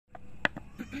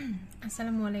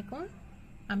আসসালামু আলাইকুম।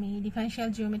 আমি ডিফারেনশিয়াল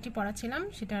জিওমেট্রি পড়াছিলাম,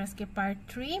 সেটা আজকে পার্ট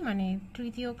 3 মানে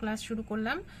তৃতীয় ক্লাস শুরু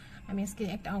করলাম। আমি আজকে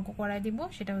একটা অঙ্ক করায় দিব।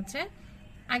 সেটা হচ্ছে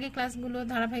আগে ক্লাসগুলো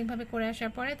ধারাবাহিকভাবে করে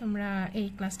আসার পরে তোমরা এই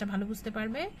ক্লাসটা ভালো বুঝতে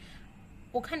পারবে।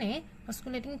 ওখানে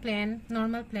অসকুলেটিং প্ল্যান,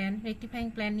 নর্মাল প্ল্যান, রেকটিফাইং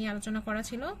প্ল্যান নিয়ে আলোচনা করা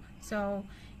ছিল। সো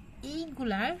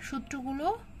এইগুলার সূত্রগুলো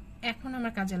এখন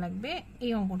আমার কাজে লাগবে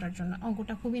এই অঙ্কটার জন্য।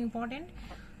 অঙ্কটা খুব ইম্পর্টেন্ট।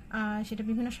 সেটা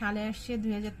বিভিন্ন সালে আসছে,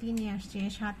 2003-এ আসছে,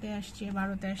 7-এ আসছে,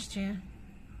 12-তে আসছে,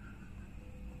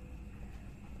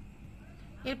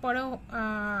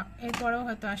 এরপরেও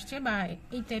হয়তো আসছে। বা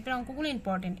এই টাইপের অঙ্কগুলো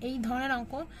ইম্পর্টেন্ট। এই ধরনের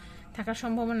অঙ্ক থাকার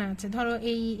সম্ভাবনা আছে। ধরো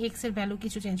এই এক্স এর ভ্যালু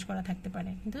কিছু চেঞ্জ করা থাকতে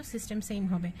পারে, কিন্তু সিস্টেম সেম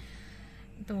হবে।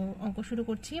 তো অঙ্ক শুরু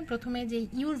করছি। প্রথমে যে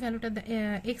ইউর ভ্যালুটা,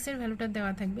 এক্স এর ভ্যালুটা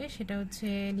দেওয়া থাকবে, সেটা হচ্ছে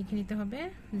লিখে নিতে হবে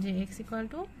যে x equal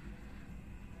to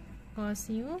cos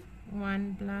u 1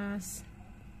 plus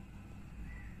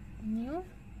new,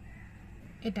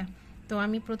 এটা। তো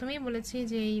আমি প্রথমেই বলেছি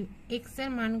যে এই এক্স এর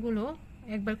মানগুলো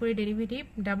একবার করে ডেরিভেটিভ,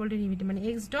 ডাবল ডেরিভেটিভ মানে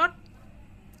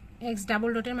এক্স ডাবল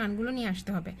ডটের মানগুলো নিয়ে আসতে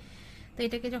হবে। তো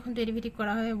এটাকে যখন ডেরিভেটিভ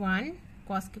করা হয় 1,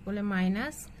 কসকে করলে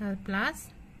minus, plus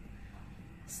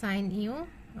sign you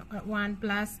 1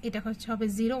 plus এটা হচ্ছে হবে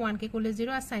 0, 1কে করলে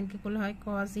 0, আর সাইনকে করলে হয়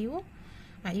কস ইউ,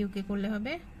 আর ইউকে করলে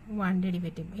হবে 1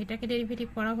 ডেরিভেটিভ। এটাকে ডেরিভেটিভ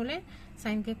করা হলে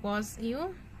সাইনকে কস ইউ,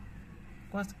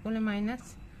 কসকে করলে minus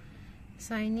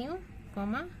sine you,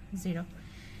 comma 0।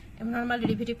 Normal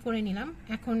derivative করে নিলাম।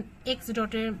 এখন এক্স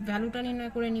ডটের ভ্যালুটা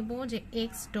নির্ণয় করে নিব, যে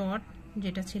এক্স ডট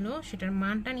যেটা ছিল সেটার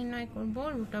মানটা নির্ণয় করব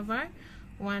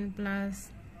 √1 plus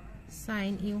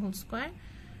sign you whole square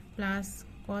plus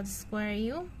cos square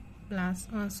you plus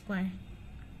 1 square.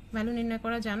 Value নির্ণয়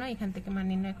করা জানো, এখান থেকে মান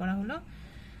নির্ণয় করা হলো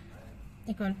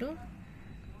ইকুয়াল টু,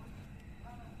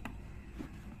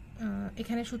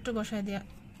 এখানে সূত্র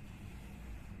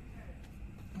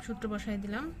বসায়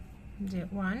দিলাম যে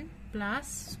 1 plus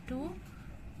 2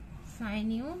 sign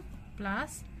you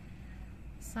plus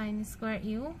sine square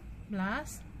you plus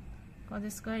cos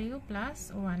square you plus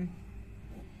 1।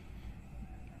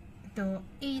 তো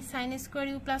এই sine square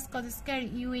you plus cos square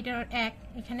you, এটার এক,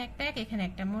 এখানে একটা এক, এখানে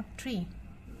একটা, মোট 3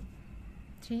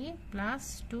 প্লাস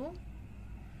 2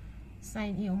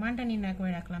 সাইন ইউ, মানটা নির্ণয়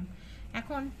করে রাখলাম।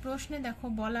 এখন প্রশ্নে দেখো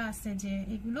বলা আছে যে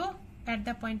এগুলো at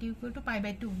the point equal to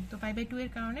π/2। তো π/2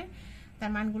 এর কারণে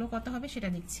তার মানগুলো কত হবে সেটা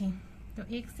দেখছি। তো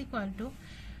এক্স ইকুয়াল টু,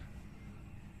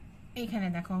 এখানে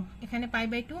দেখো এখানে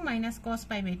π/2 মাইনাস কস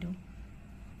π/2,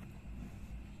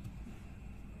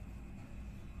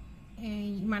 এই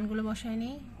মানগুলো বসায়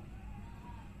নেই।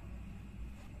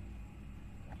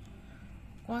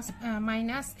 কস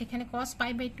মাইনাস এখানে কস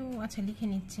π/2, আচ্ছা লিখে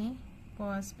নিচ্ছি,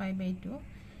 কস π/2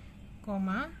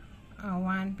 কমা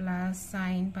 1 প্লাস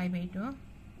সাইন π/2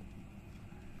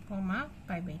 কমা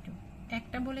π/2।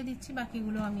 একটা বলে দিচ্ছি,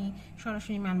 বাকিগুলো আমি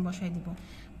সরাসরি মান বসায় দিব।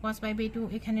 cos π/2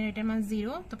 এখানে এটার মান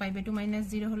 0, তো π/2 মাইনাস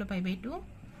 0 হলো π/2,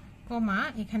 কমা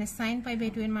এখানে sin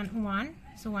π/2 এর মান 1,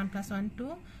 সো 1 প্লাস 1 2,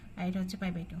 আর এটা হচ্ছে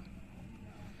π/2।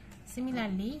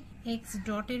 সিমিলারলি এক্স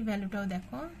ডটের ভ্যালুটাও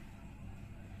দেখো,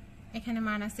 এখানে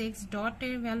মান আছে এক্স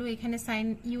ডটের ভ্যালু, এখানে সাইন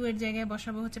ইউ এর জায়গায়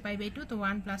বসাবো হচ্ছে π/2, তো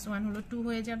 1 প্লাস 1 হলো 2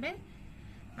 হয়ে যাবে,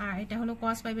 আর এটা হলো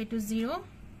cos π/2 0,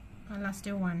 আর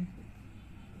লাস্টে 1।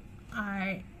 আর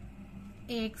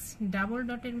এক্স ডাবল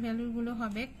ডটের ভ্যালুগুলো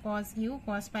হবে cos ইউ,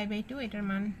 cos π/2 এটার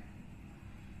মান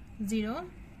 0,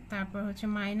 তারপর হচ্ছে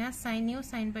মাইনাস সাইন ইউ,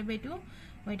 সাইন π/2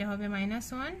 ওইটা হবে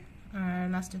 -1, আর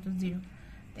লাস্টে তো 0।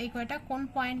 তো এই কয়টা কোন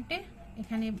পয়েন্টে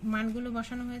এখানে মানগুলো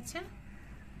বসানো হয়েছে,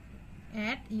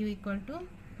 অ্যাট ইউ ইকুয়াল টু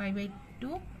π/2,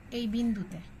 এই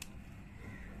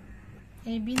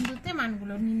বিন্দুতে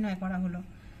মানগুলো নির্ণয় করা হলো।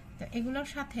 তো এগুলোর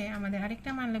সাথে আমাদের আরেকটা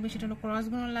মান লাগবে, সেটা হলো ক্রস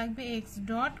গুণন লাগবে। X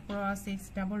dot cross x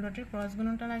double ডটের cross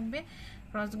গুণনটা লাগবে।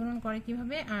 ক্রস গুণন করে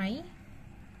কিভাবে, I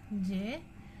J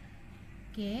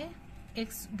K,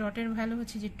 x ডটের value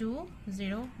হচ্ছে যে 2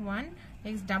 0 1,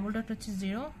 এক্স ডাবল ডট হচ্ছে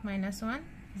 0 -1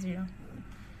 0,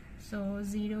 সো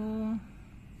 0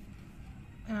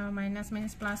 মাইনাস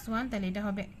মাইনাস প্লাস 1, তাহলে এটা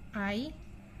হবে আই।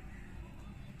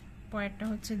 পরেরটা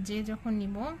হচ্ছে জে যখন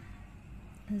নিব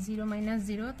 0 মাইনাস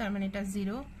 0, তার মানে এটা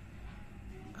 0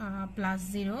 প্লাস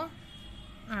 0,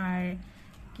 আর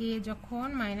কে যখন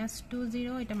 -2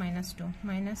 0, এটা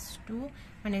 -2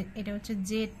 মানে এটা হচ্ছে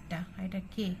জেডটা, আর এটা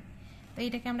কে। তো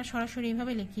এটাকে আমরা সরাসরি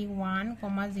এইভাবে লিখি 1,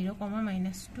 0,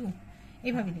 -2,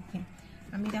 এইভাবে লিখি।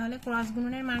 আমি তাহলে ক্রস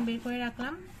গুণনের মান বের করে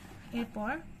রাখলাম।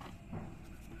 এরপর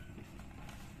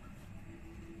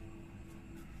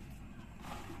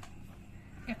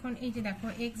এখন এই যে দেখো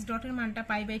এক্স ডটের মানটা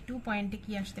π/2 পয়েন্টে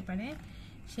কি আসতে পারে,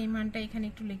 সেই মানটা এখানে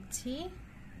একটু লিখছি,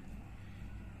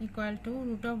 ইকুয়াল টু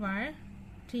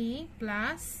 √3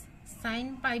 প্লাস সাইন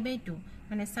π/2,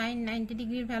 মানে সাইন 90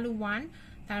 ডিগ্রির ভ্যালু 1,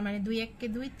 তার মানে 2 1 কে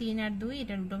 2 3 আর 2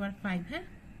 এটা √5 হ্যাঁ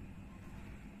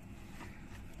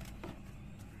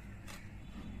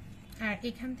আর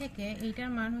এখান থেকে এইটার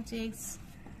মান হচ্ছে x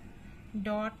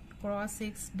dot cross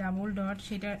x double dot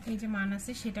সেটার এই যে মান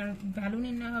আছে সেটার ভ্যালু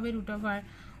নির্ণয় হবে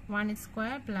 √1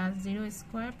 square plus 0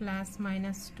 square plus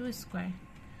 -2 square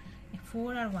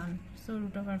 4 আর 1 সো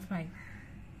 √5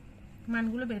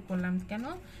 মানগুলো বের করলাম কেন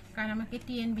কারণ আমাকে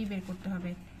TNB বের করতে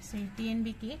হবে সেই TNB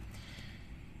কি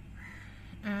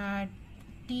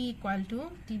t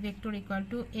vector equal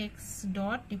to x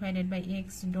dot divided by x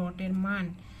dot এর মান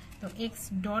তো x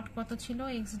ডট কত ছিল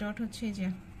x ডট হচ্ছে যে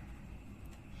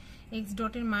x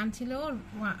ডট এর মান ছিল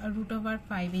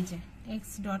 √5 এই যে x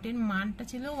ডট এর মানটা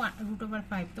ছিল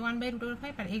 √5 তো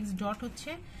 1/√5 আর x ডট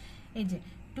হচ্ছে এই যে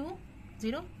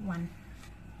 201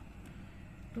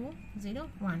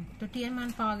 তো t এর মান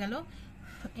পাওয়া গেল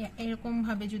এরকম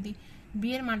ভাবে যদি b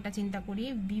এর মানটা চিন্তা করি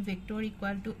b vector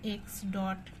equal to x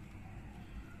dot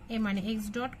A মানে x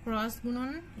ডট ক্রস গুণন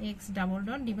x double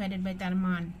dot divided by তার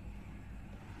মান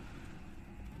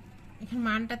এখানে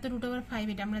মানটা তো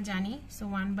 √5 এটা আমরা জানি সো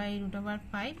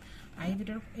 1/√5 আর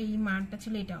এই মানটা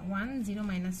ছিল এটা 1 0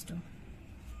 -2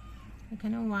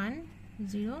 এখানে 1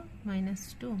 0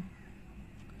 -2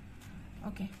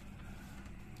 ওকে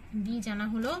b জানা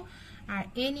হলো আর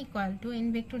n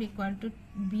vector equal to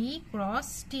b cross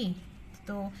t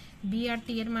তো b আর t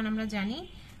এর মান আমরা জানি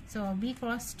সো b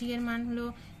ক্রস t এর মান হলো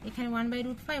এখানে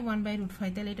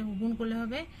 1/√5 তাহলে এটা গুণ করলে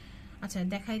হবে আচ্ছা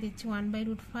দেখাই দিচ্ছি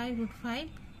 1/√5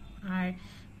 আর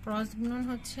ক্রস গুণন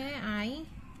হচ্ছে i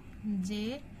j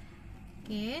k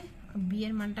b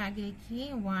এর মানটা আগে লিখি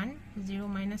 1 0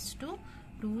 -2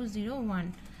 2 0 1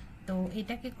 তো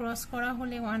এটাকে ক্রস করা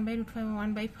হলে 1/√5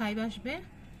 1/5 আসবে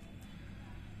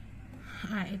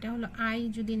আর এটা হলো i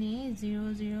যদি নেই 0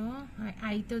 0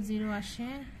 i তো 0 আসে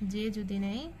j যদি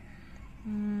নেই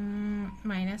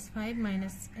 -5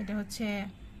 মাইনাস এটা হচ্ছে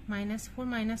 -4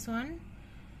 -1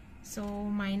 সো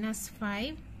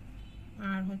 -5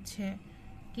 আর হচ্ছে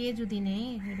k যদি নেই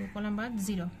এর কলাম বাদ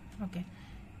 0 ওকে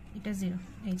এটা 0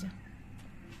 এই যে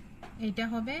এটা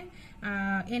হবে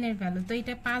n এর ভ্যালু তো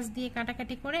এটা 5 দিয়ে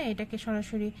কাটাকাটি করে এটাকে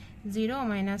সরাসরি 0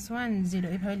 -1 0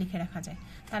 এভাবে লিখে রাখা যায়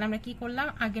তাহলে আমরা কি করলাম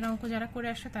আগের অঙ্ক যারা করে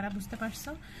আসছো তারা বুঝতে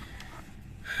পারছো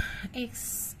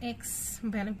x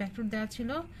ভ্যালু ভেক্টর দেওয়া ছিল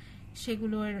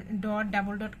সেগুলোর ডট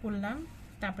ডাবল ডট করলাম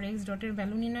তারপরে x ডটের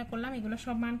ভ্যালু নির্ণয় করলাম এগুলো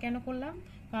সব মান কেন করলাম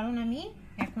কারণ আমি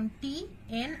এখন t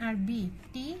n আর b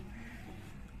t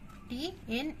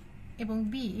n এবং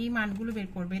b এই মানগুলো বের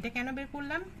করব এটা কেন বের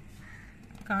করলাম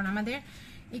কারণ আমাদের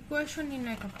ইকুয়েশন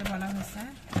নির্ণয় করতে বলা হয়েছে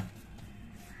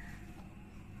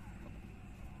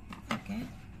ওকে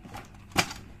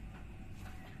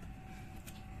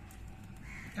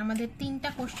আমাদের তিনটা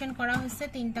কোশ্চেন করা হয়েছে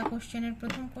তিনটা কোশ্চেনের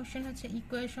প্রথম কোশ্চেন হচ্ছে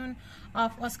ইকুয়েশন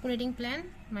অফ অসকুলেটিং প্লেন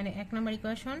মানে 1 নম্বর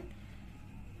ইকুয়েশন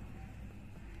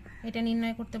এটা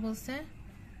নির্ণয় করতে বলছে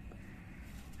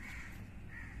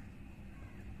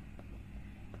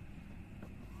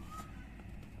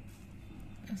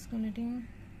অসকুলেটিং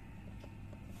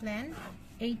প্লেন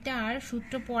এইটার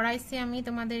সূত্র পড়াইছি আমি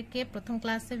তোমাদেরকে প্রথম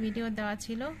ক্লাসে ভিডিও দেওয়া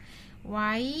ছিল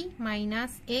y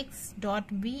 - x dot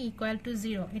b equal to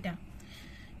 0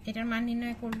 এটার মান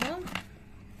নির্ণয় করব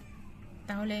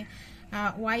তাহলে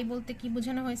y বলতে কি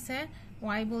বোঝানো হয়েছে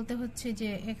y বলতে হচ্ছে যে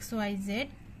xyz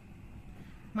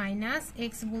মাইনাস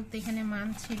x বলতে এখানে মান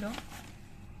ছিল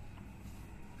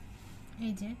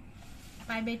এই যে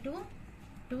π/2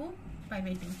 2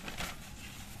 π/2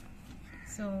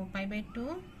 সো π/2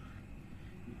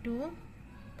 2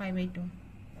 π/2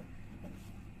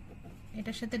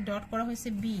 এটার সাথে ডট করা হয়েছে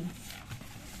b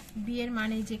এর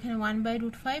মানে যেখানে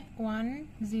 1/√5 1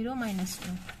 0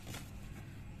 -2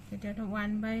 এটা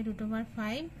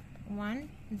 1/√5 1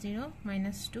 0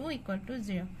 -2 ইকুয়াল টু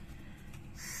 0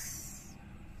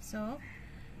 সো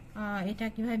এটা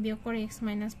কিভাবে বিয়োগ করে x -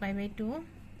 π/2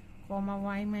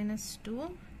 y - 2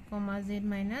 z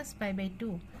 -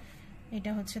 π/2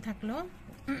 এটা হচ্ছে থাকলো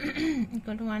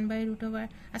ইকুয়াল টু 1/√5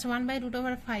 আচ্ছা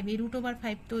 1/√5 এই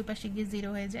 √5 তো ওই পাশে গিয়ে 0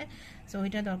 হয়ে যায় সো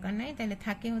এটা দরকার নাই তাহলে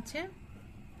থাকে হচ্ছে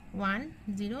 1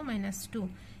 0 -2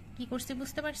 কি করছি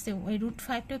বুঝতে পারছো ওই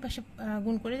 √5 টা ওই পাশে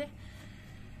গুণ করে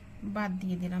বাদ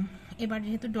দিয়ে দিলাম এবার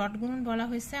যেহেতু ডট গুণ বলা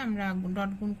হয়েছে আমরা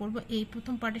ডট গুণ করব এই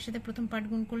প্রথম পার্টের সাথে প্রথম পার্ট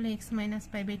গুণ করলে x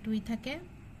 - π/2 থাকে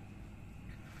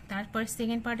তারপর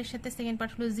সেকেন্ড পার্টের সাথে সেকেন্ড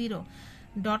পার্ট হলো 0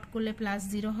 ডট করলে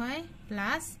 +0 হয়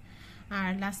প্লাস আর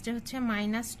লাস্টে হচ্ছে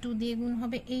 -2 দিয়ে গুণ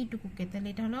হবে এইটুকুকে তাহলে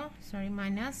এটা হলো sorry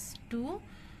 -2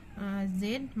 z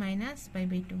 -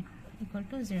 π/2 equal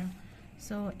to 0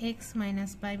 so x -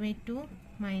 π/2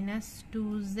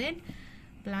 -2z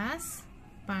plus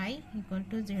pi equal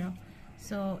to 0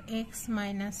 so x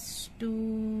minus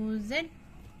 2z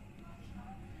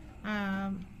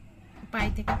pi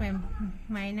থেকে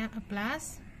minus plus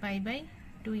pi by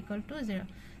 2 equal to 0।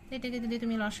 এটাকে যদি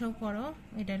তুমি লসাগু করো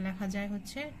এটা লেখা যায়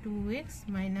হচ্ছে 2x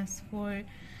minus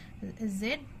 4z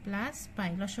plus pi,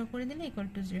 লসাগু করে দিলে ইকুয়াল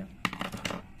টু 0।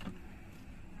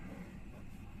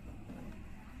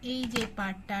 এই যে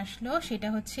পার্টটা আসলো সেটা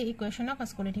হচ্ছে ইকুয়েশন অফ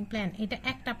অসকুলেটিং প্লেন। এটা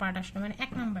একটা পার্ট আসলো মানে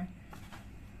এক নাম্বার।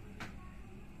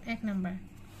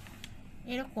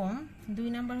 এরকম 2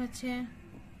 নাম্বার হচ্ছে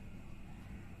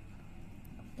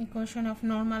equation of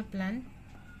normal plan.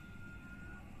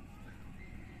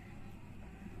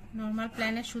 Normal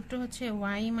প্ল্যানের সূত্র হচ্ছে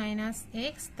y minus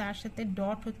x তার সাথে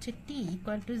ডট হচ্ছে t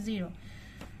equal to 0।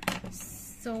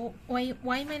 So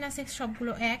y minus x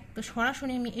সবগুলো এক, তো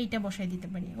সরাসরি আমি এইটা বসাই দিতে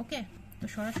পারি। ওকে, তো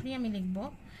সরাসরি আমি লিখব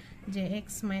যে x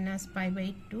minus pi by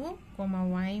 2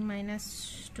 y minus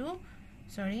 2,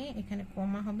 sorry এখানে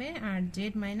কমা হবে, আর z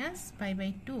minus pi by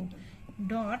 2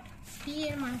 dot t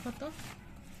এর মান কত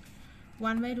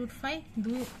 1/5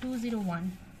 201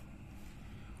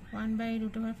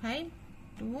 1/5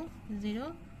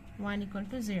 201 ইকুয়াল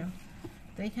টু 0।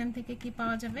 তো এখান থেকে কি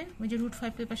পাওয়া যাবে, ওই যে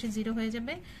 √5 এর পাশে 0 হয়ে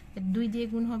যাবে, 2 দিয়ে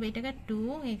গুণ হবে এটাকে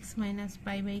 2x minus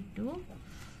pi by 2,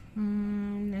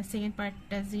 second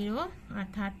পার্টটা 0 আর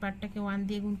থার্ড পার্টটাকে 1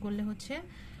 দিয়ে গুণ করলে হচ্ছে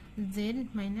z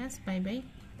minus pi by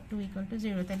 2 equal to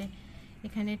 0। তাহলে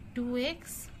এখানে 2x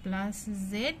plus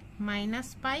z minus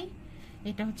pi,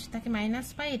 এটা হচ্ছে থাকে মাইনাস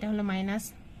পাই, এটা হলো মাইনাস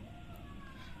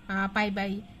পাই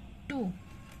বাই 2,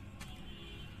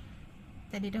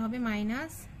 তাহলে এটা হবে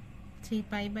minus 3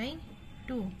 pi by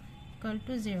 2 equal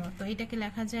to 0। তো এটাকে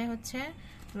লেখা যায় হচ্ছে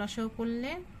লসাগু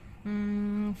করলে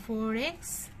 4x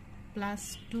plus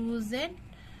 2z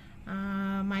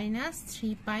minus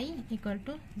 3 pi equal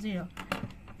to 0।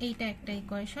 এইটা একটা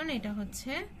ইকুয়েশন, এটা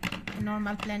হচ্ছে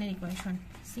নরমাল প্ল্যানের ইকুয়েশন।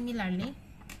 সিমিলারলি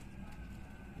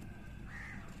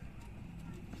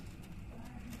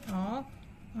of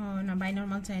না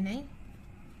বাইনর্মাল চাই নাই,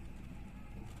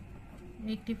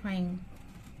 রেকটিফাইং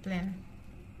প্ল্যান,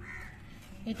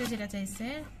 এটা যেটা চাইছে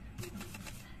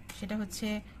সেটা হচ্ছে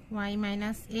y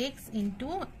minus x into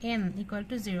n equal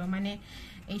to 0। মানে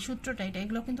এই সূত্রটা এটা,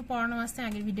 এগুলো কিন্তু পড়ানো আছে,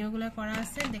 আগের ভিডিওগুলো করা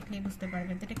আছে, দেখলে বুঝতে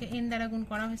পারবেন। এটাকে n দ্বারা গুণ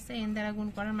করা হয়েছে, n দ্বারা গুণ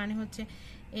করার মানে হচ্ছে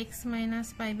x minus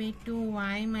pi by 2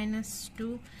 y minus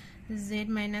 2 z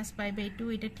minus pi by 2,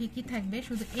 এটা ঠিকই থাকবে,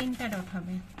 শুধু n টা ডট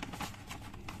হবে।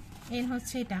 n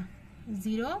হচ্ছে এটা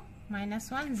 0 minus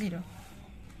 1 0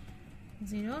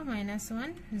 0 minus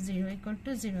 1 0 equal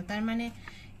to 0। তার মানে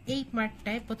এই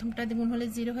পার্টটায় প্রথমটা গুণ হলে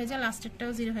 0 হয়ে যায়,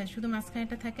 লাস্টেরটাও 0 হয়, শুধু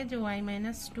মাঝখানেটা থাকে যে y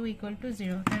minus 2 equal to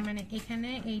 0। তার মানে এখানে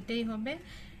এইটাই হবে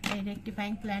এই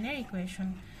রেকটিফাইং প্ল্যানের ইকুয়েশন।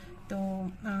 তো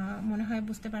মনে হয়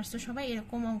বুঝতে পারছো সবাই।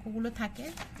 এরকম অঙ্কগুলো থাকে,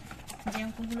 যে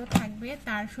অঙ্কগুলো থাকবে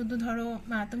তার শুধু ধরো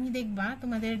তুমি দেখবা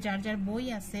তোমাদের যার যার বই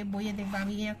আছে, বইয়ে দেখবা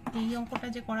আমি এই অঙ্কটা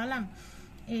যে করালাম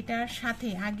এটার সাথে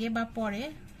আগে বা পরে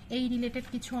এই রিলেটেড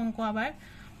কিছু অঙ্ক আবার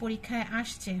পরীক্ষায়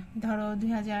আসছে, ধরো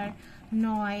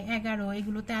 2009 11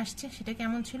 এগুলোতে আসছে। সেটা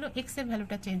কেমন ছিল, এক্স এর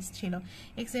ভ্যালুটা চেঞ্জ ছিল,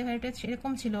 এক্স এর ভ্যালুটা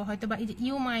এরকম ছিল হয়তো বা এই যে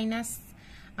ইউ মাইনাস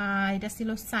এটা ছিল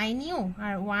সাইন ইউ,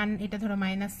 আর 1 এটা ধরো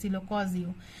মাইনাস ছিল কজ ইউ,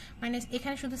 মানে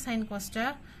এখানে শুধু সাইন কজটা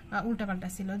উল্টাপাল্টা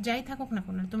ছিল। যাই থাকুক না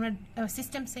কোনো, তোমরা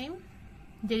সিস্টেম সেম,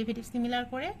 ডেরিভেটিভ সিমিলার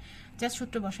করে জাস্ট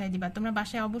সূত্র বসায় দিবা। তোমরা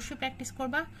বাসায় অবশ্যই প্র্যাকটিস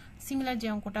করবা, সিমিলার যে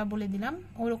অঙ্কটা বলে দিলাম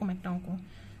ওরকম একটা অঙ্ক।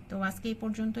 তো আজকে এই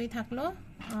পর্যন্তই থাকলো,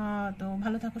 তো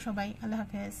ভালো থাকো সবাই, আল্লাহ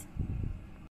হাফেজ।